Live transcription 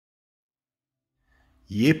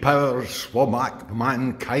Ye powers wha mak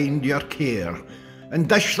mankind your care, and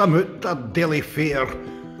dish them out their daily fare.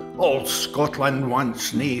 All Scotland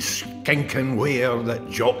wants nae skinking ware that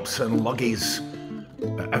jops and luggies.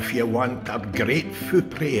 But if ye want a grateful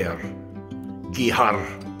prayer, gie her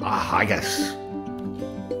a haggis.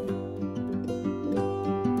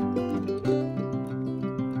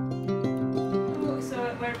 So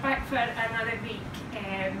we're back for another week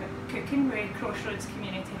cooking with Crossroads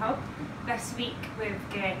Community Hub. This week we've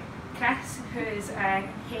got Chris, who's a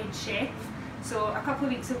head chef. So a couple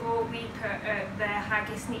of weeks ago we put out the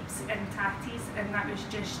Haggis, Neeps and Tatties, and that was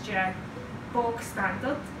just your bog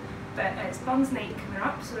standard. But it's Burns night coming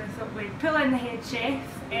up, so I thought we'd pull in the head chef,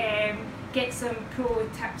 get some pro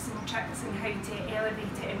tips and tricks on how to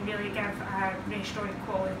elevate it and really give a restaurant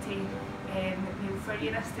quality meal for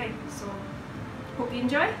you this time. So hope you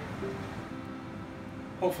enjoy.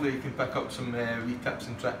 Hopefully you can pick up some wee tips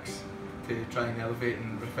and tricks to try and elevate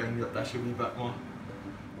and refine your dish a wee bit more.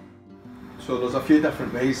 So there's a few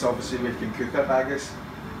different ways obviously we can cook our haggis,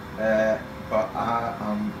 but I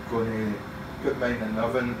am going to put mine in the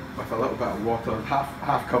oven with a little bit of water,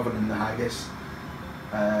 half covering the haggis,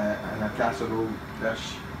 in a casserole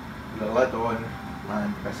dish, the lid on,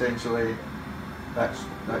 and essentially that's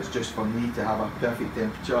just for me to have a perfect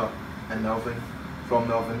temperature in the oven, from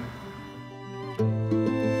the oven.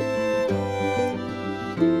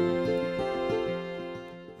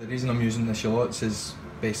 The reason I'm using the shallots is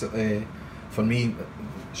basically, for me,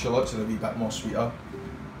 shallots are a wee bit more sweeter,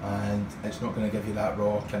 and it's not going to give you that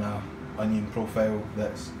raw kind of onion profile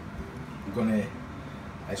that's going to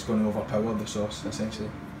overpower the sauce essentially.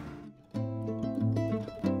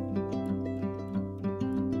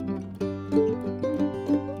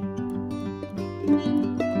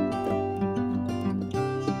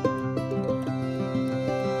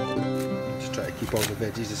 Just try to keep all the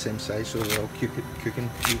veggies the same size so they're all cooking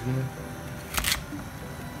evenly.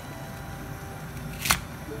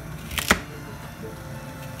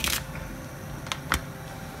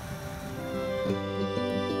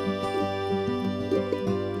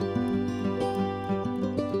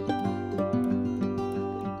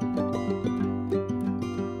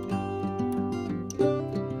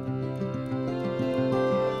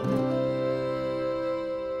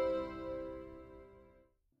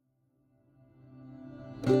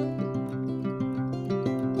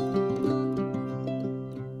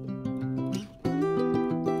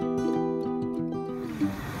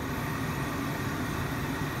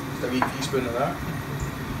 A wee teaspoon of that.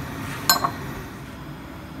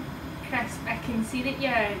 Chris, I can see that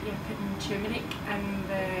you're putting turmeric in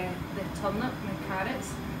the turnip and the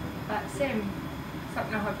carrots. That's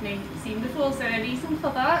something I haven't seen before. Is there a reason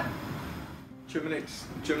for that? Turmeric's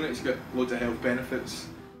got loads of health benefits.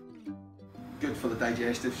 Good for the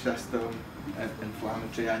digestive system,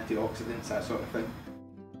 inflammatory, antioxidants, that sort of thing.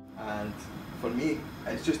 And for me,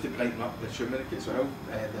 it's just to brighten up the turmeric as well,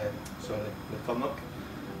 the turnip.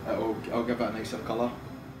 I'll give it a nicer colour.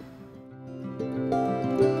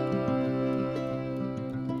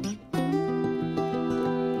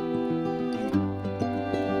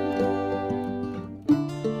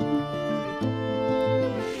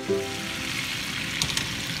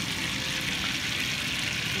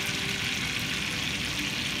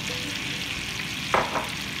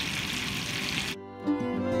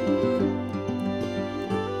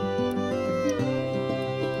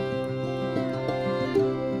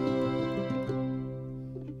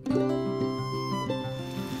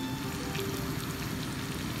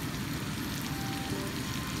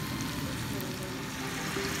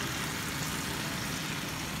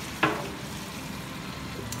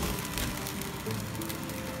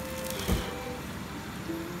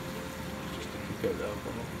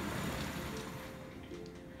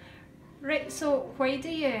 Right, so why do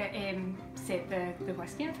you set the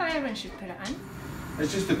whisky on fire once you put it in?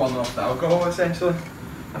 It's just to burn off the alcohol essentially,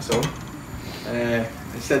 that's all.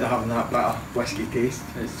 Instead of having that bitter whisky taste,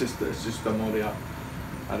 it's just a more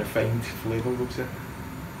a refined flavour, we'll say.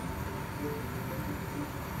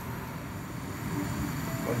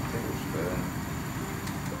 1 tablespoon.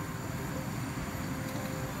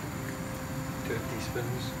 2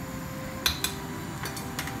 teaspoons.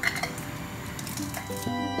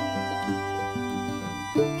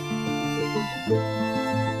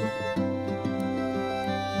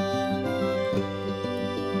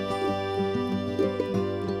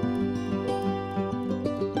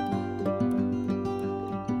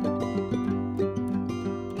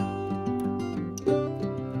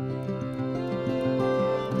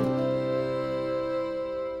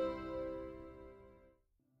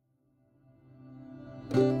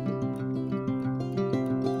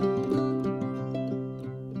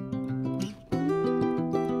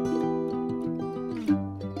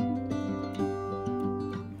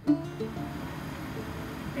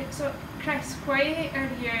 Chris, why are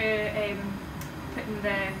you putting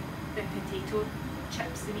the potato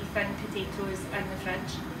chips, the wee thin potatoes, in the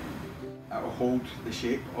fridge? It will hold the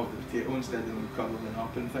shape of the potato instead of them curling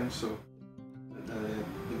up and things, so the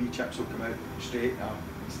wee chips will come out straight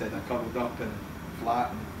instead of curled up and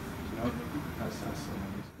flat, and you know, that's the nice.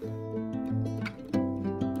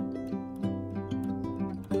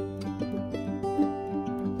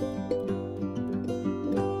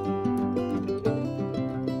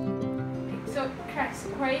 So Chris,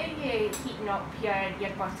 why are you heating up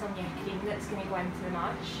your butter and your cream that's going to go into the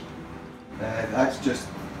mash? That's just,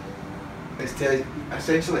 it's to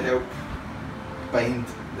essentially help bind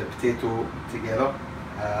the potato together.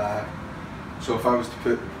 So if I was to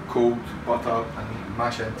put cold butter and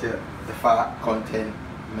mash into it, the fat content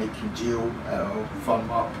might congeal, it'll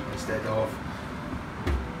firm up instead of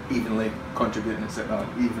evenly contributing,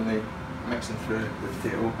 evenly mixing through the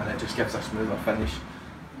potato, and it just gives a smoother finish.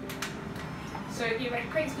 So you were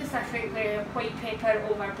quite specifically white pepper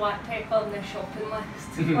over black pepper on the shopping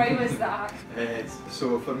list. Why was that?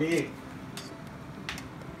 So for me,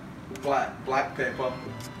 black pepper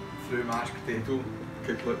through mashed potato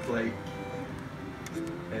could look like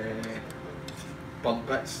burnt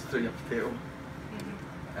bits through your potato.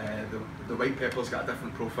 The white pepper's got a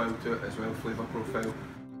different profile to it as well, flavour profile.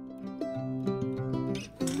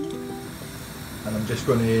 And I'm just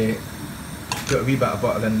going to put a wee bit of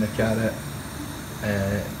butter in the carrot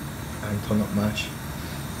and turnip mash,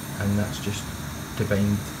 and that's just to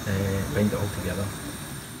bind it all together.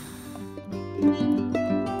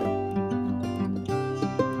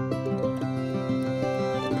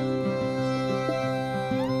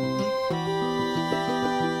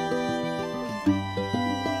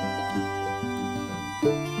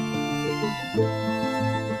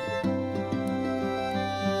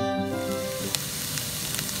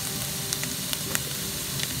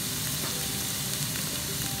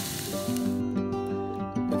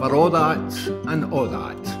 For all that and all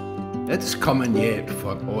that, it's coming yet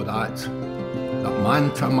for all that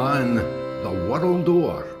man to man, the world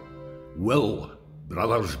o'er, will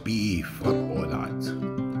brothers be for all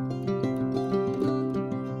that.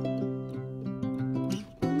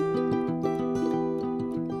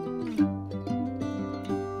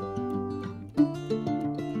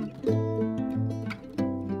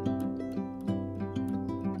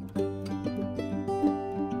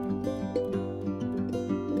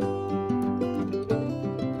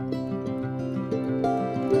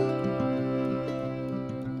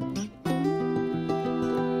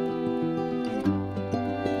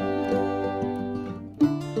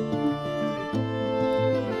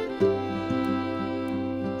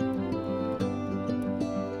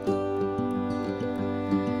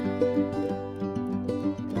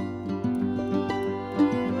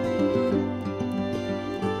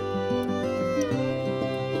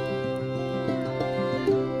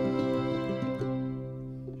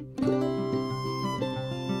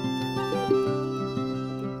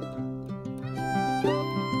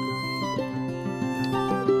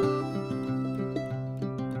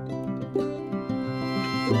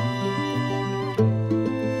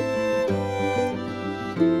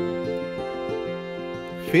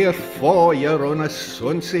 Fair fa you're on a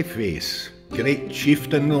sonsy face, great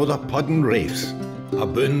chieftain o' the puddin' race.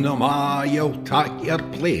 Aboon the ma you'll tak your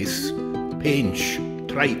place, painch,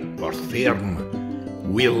 tripe or thairm.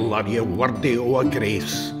 Weel are you worthy o' a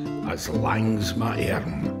grace, as lang's my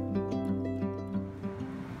airm.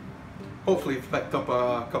 Hopefully you've picked up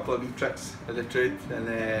a couple of wee tricks of the trade, and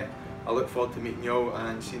I look forward to meeting you all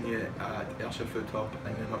and seeing you at Ayrshire Food Hub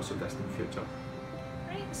in the not so distant future.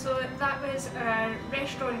 Right, so that was our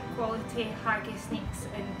restaurant quality haggis, Neeps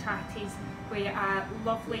and Tatties with a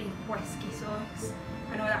lovely whisky sauce.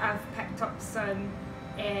 I know that I've picked up some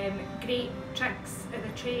great tricks of the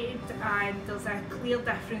trade, and there's a clear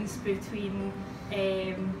difference between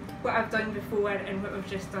what I've done before and what we've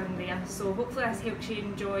just done there. So hopefully this helps you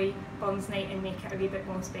enjoy Burns Night and make it a wee bit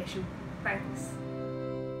more special. Thanks.